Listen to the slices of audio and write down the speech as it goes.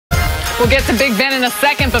We'll get to Big Ben in a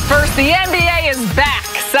second, but first, the NBA is back.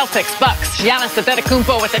 Celtics, Bucks, Giannis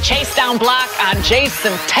Antetokounmpo with a chase down block on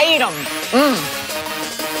Jason Tatum.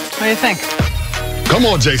 What do you think? Come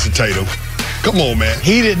on, Jason Tatum. Come on, man.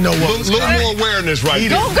 He didn't know what was coming. A little more awareness right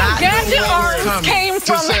there. Go gadget arms came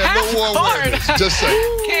from half court. Just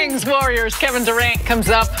say. Kings, Warriors, Kevin Durant comes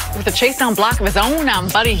up with a chase down block of his own on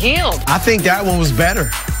Buddy Hield. I think that one was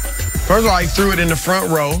better. First of all, he threw it in the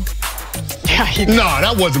front row. Yeah, no,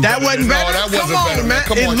 that wasn't better. That wasn't better? No, that wasn't better. Man.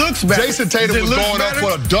 Come on. It looks better. Jason Tatum was going up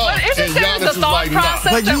for a dunk. But isn't there the thought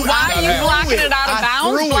process that why are you blocking it out of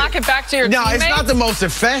bounds? Block it back to your teammates? No, it's not the most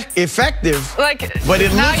effective, but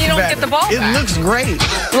it now looks you don't better. get the ball back. It looks great.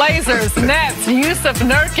 Blazers, Nets, Yusuf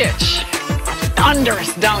Nurkic.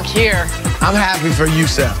 Thunderous dunk here. I'm happy for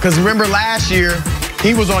Yusuf, because remember last year,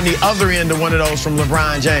 he was on the other end of one of those from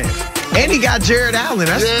LeBron James. And he got Jared Allen.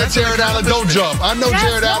 That's Jared Allen don't jump. I know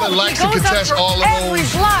Jared Allen likes to contest all of those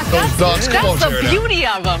dunks. That's the beauty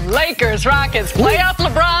of them. Lakers, Rockets, playoff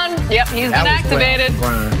LeBron. Yep, he's been activated.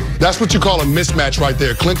 That's what you call a mismatch right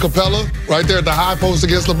there. Clint Capella, right there at the high post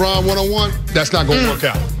against LeBron one-on-one. That's not going to work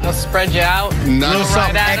out. I'll spread you out. Little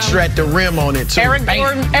something extra at the rim on it, too.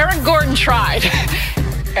 Aaron Gordon tried.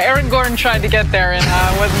 Aaron Gordon tried to get there and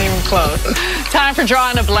wasn't even close. Time for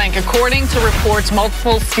drawing a blank. According to reports,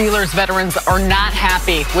 multiple Steelers veterans are not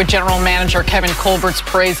happy with general manager Kevin Colbert's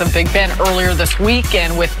praise of Big Ben earlier this week.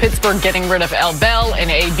 And with Pittsburgh getting rid of L. Bell and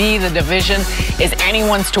AB, the division is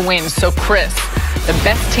anyone's to win. So, Chris, the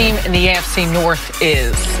best team in the AFC North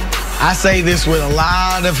is? I say this with a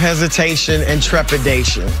lot of hesitation and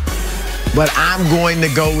trepidation, but I'm going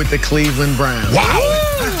to go with the Cleveland Browns. Wow.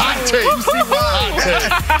 Hot take.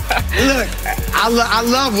 Look, I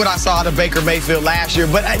love what I saw out of Baker Mayfield last year,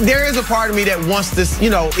 but there is a part of me that wants this,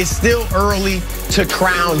 it's still early to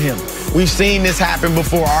crown him. We've seen this happen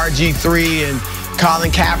before, RG3 and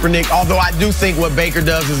Colin Kaepernick, although I do think what Baker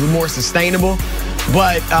does is more sustainable.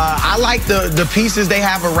 But I like the pieces they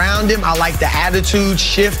have around him. I like the attitude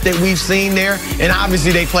shift that we've seen there. And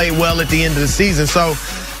obviously they played well at the end of the season. So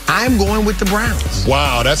I'm going with the Browns.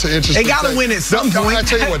 Wow, that's an interesting They got to win at some point. I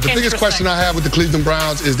tell you what, the biggest question I have with the Cleveland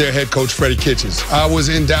Browns is their head coach, Freddie Kitchens. I was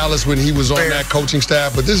in Dallas when he was on that coaching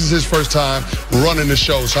staff, but this is his first time running the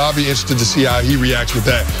show, so I'll be interested to see how he reacts with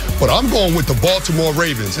that. But I'm going with the Baltimore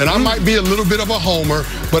Ravens, and I might be a little bit of a homer,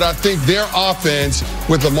 but I think their offense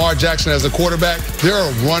with Lamar Jackson as a quarterback, they're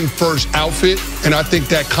a run-first outfit, and I think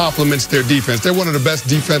that complements their defense. They're one of the best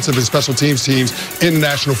defensive and special teams in the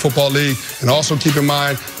National Football League, and also keep in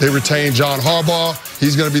mind, they retained John Harbaugh.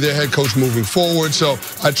 He's going to be their head coach moving forward. So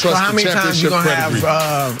I trust the championship pedigree. How many times you going to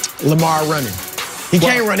have Lamar running? He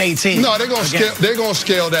can't run 18. No, they're going to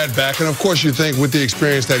scale that back. And, of course, you think with the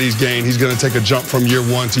experience that he's gained, he's going to take a jump from year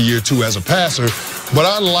 1 to year 2 as a passer. But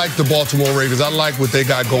I like the Baltimore Ravens. I like what they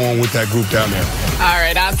got going with that group down there. All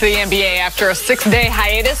right, on to the NBA. After a 6-day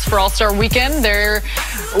hiatus for All-Star Weekend, there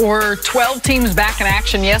were 12 teams back in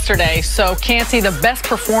action yesterday. So can't see the best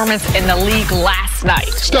performance in the league last night.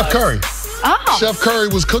 Steph Curry. Oh. Steph Curry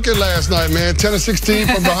was cooking last night, man. 10 of 16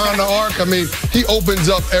 from behind the arc. I mean, he opens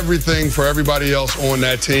up everything for everybody else on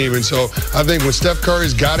that team. And so I think when Steph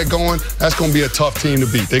Curry's got it going, that's going to be a tough team to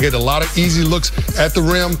beat. They get a lot of easy looks at the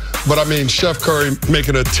rim, but I mean, Steph Curry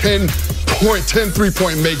making a 10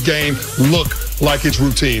 3-point make game look like it's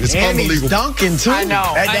routine. It's unbelievable. He's dunking, too. I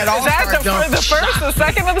know. That All-Star dunk. The first, the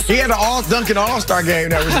second of the season? He had an dunking All-Star game.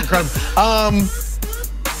 That was incredible.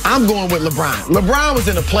 I'm going with LeBron. LeBron was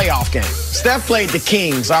in a playoff game. Steph played the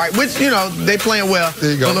Kings, all right, which, they playing well.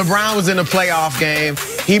 There you go. But LeBron was in a playoff game.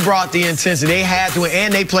 He brought the intensity. They had to win,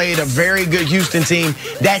 and they played a very good Houston team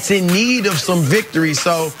that's in need of some victory.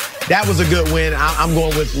 So that was a good win. I'm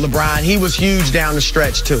going with LeBron. He was huge down the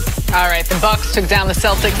stretch, too. All right, the Bucks took down the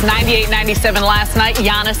Celtics 98-97 last night.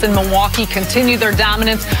 Giannis and Milwaukee continue their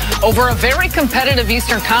dominance over a very competitive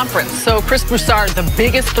Eastern Conference. So, Chris Broussard, the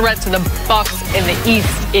biggest threat to the Bucks in the East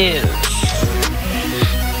is?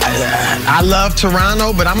 I love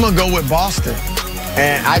Toronto, but I'm going to go with Boston.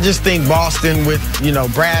 And I just think Boston with,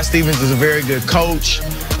 Brad Stevens is a very good coach.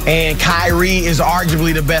 And Kyrie is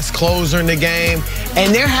arguably the best closer in the game.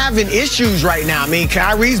 And they're having issues right now. I mean,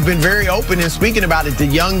 Kyrie's been very open in speaking about it. The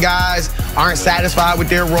young guys aren't satisfied with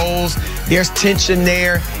their roles. There's tension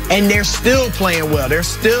there. And they're still playing well. They're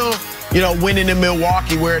still, winning in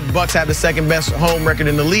Milwaukee, where the Bucks have the second best home record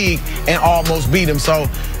in the league and almost beat them. So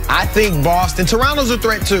I think Boston, Toronto's a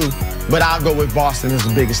threat too, but I'll go with Boston as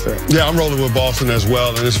the biggest threat. Yeah, I'm rolling with Boston as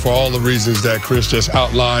well, and it's for all the reasons that Chris just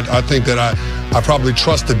outlined. I think that I probably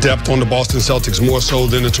trust the depth on the Boston Celtics more so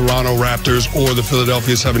than the Toronto Raptors or the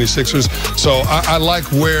Philadelphia 76ers. So I like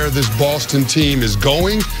where this Boston team is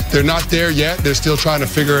going. They're not there yet. They're still trying to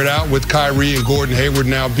figure it out with Kyrie and Gordon Hayward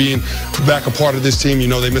now being back a part of this team. You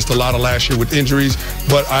know, they missed a lot of last year with injuries,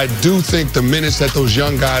 but I do think the minutes that those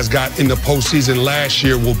young guys got in the postseason last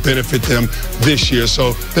year will benefit them this year.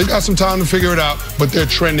 So they got some time to figure it out, but they're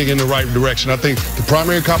trending in the right direction. I think the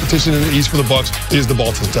primary competition in the East for the Bucks is the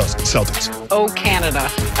Boston Celtics. Oh, Canada.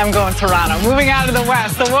 I'm going Toronto. Moving out of the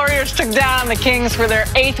West, the Warriors took down the Kings for their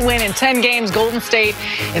 8th win in 10 games. Golden State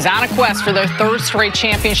is on a quest for their 3rd straight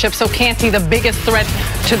championship. So, Canty, the biggest threat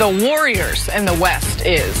to the Warriors in the West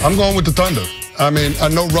is? I'm going with the Thunder. I mean, I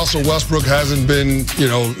know Russell Westbrook hasn't been, you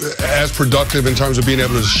know, as productive in terms of being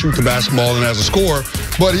able to shoot the basketball and as a scorer,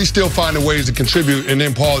 but he's still finding ways to contribute, and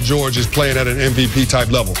then Paul George is playing at an MVP-type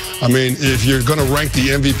level. I mean, if you're going to rank the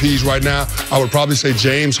MVPs right now, I would probably say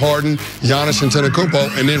James Harden, Giannis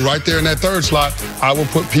Antetokounmpo, and then right there in that 3rd slot, I will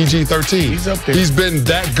put PG-13. He's up there. He's been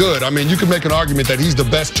that good. I mean, you can make an argument that he's the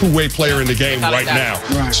best two-way player in the game right now.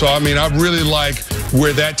 Right. So, I mean, I really like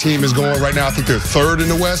where that team is going right now. I think they're 3rd in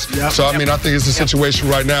the West. Yep. So, I mean, I think it's a situation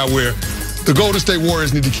right now where the Golden State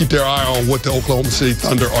Warriors need to keep their eye on what the Oklahoma City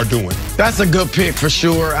Thunder are doing. That's a good pick for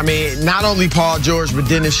sure. I mean, not only Paul George, but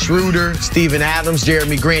Dennis Schroeder, Steven Adams,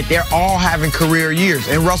 Jeremy Grant, they're all having career years.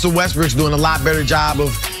 And Russell Westbrook's doing a lot better job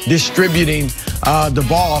of distributing the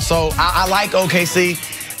ball. So I like OKC.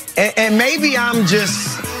 And maybe I'm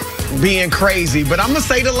just being crazy, but I'm going to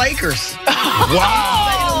say the Lakers.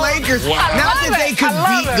 Wow. Lakers. Wow. Not that they could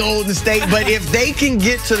beat Golden State, but if they can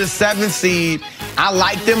get to the 7th seed, I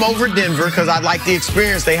like them over Denver because I like the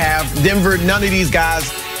experience they have. Denver, none of these guys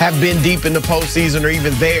have been deep in the postseason or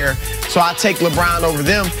even there, so I take LeBron over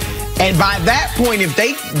them. And by that point, if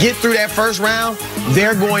they get through that 1st round,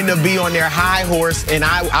 they're going to be on their high horse, and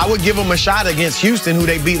I would give them a shot against Houston, who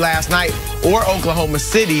they beat last night, or Oklahoma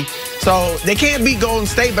City. So they can't beat Golden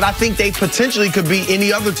State, but I think they potentially could beat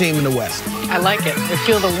any other team in the West. I like it. I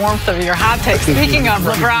feel the warmth of your hot take. Speaking of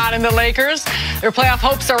LeBron and the Lakers, their playoff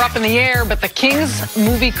hopes are up in the air, but the Kings'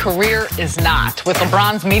 movie career is not. With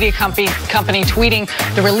LeBron's media company tweeting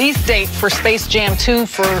the release date for Space Jam 2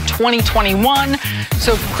 for 2021.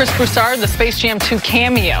 So, Chris Broussard, the Space Jam 2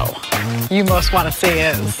 cameo you most want to see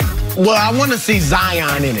is? Well, I want to see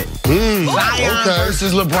Zion in it. Zion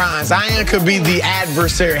versus LeBron. Zion could be the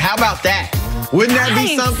adversary. How about that? Wouldn't that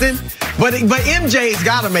be something? But MJ's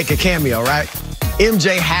got to make a cameo, right?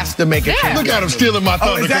 MJ has to make a cameo. Look at him stealing my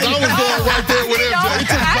thunder, because I was going right there with MJ. He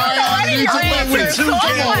took Zion and he took me with 2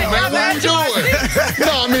 cameos, man. What are you doing?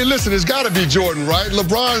 No, I mean, listen, it's got to be Jordan, right?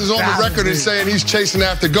 LeBron is on the record and saying he's chasing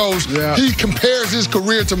after goals. Yeah. He compares his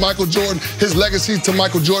career to Michael Jordan, his legacy to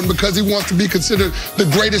Michael Jordan, because he wants to be considered the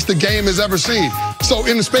greatest the game has ever seen. So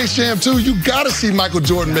in the Space Jam 2, you got to see Michael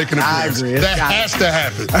Jordan make an appearance. I agree. That has to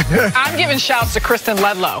happen. I'm giving shouts to Kristen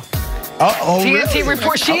Ledlow. TNT really?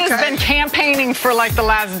 report. She has been campaigning for like the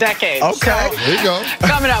last decade. Okay. So, there you go.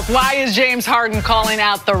 Coming up, why is James Harden calling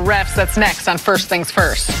out the refs? That's next on First Things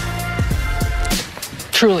First.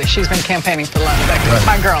 Truly, she's been campaigning for the last decade.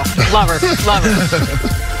 My girl. Love her. Love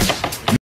her.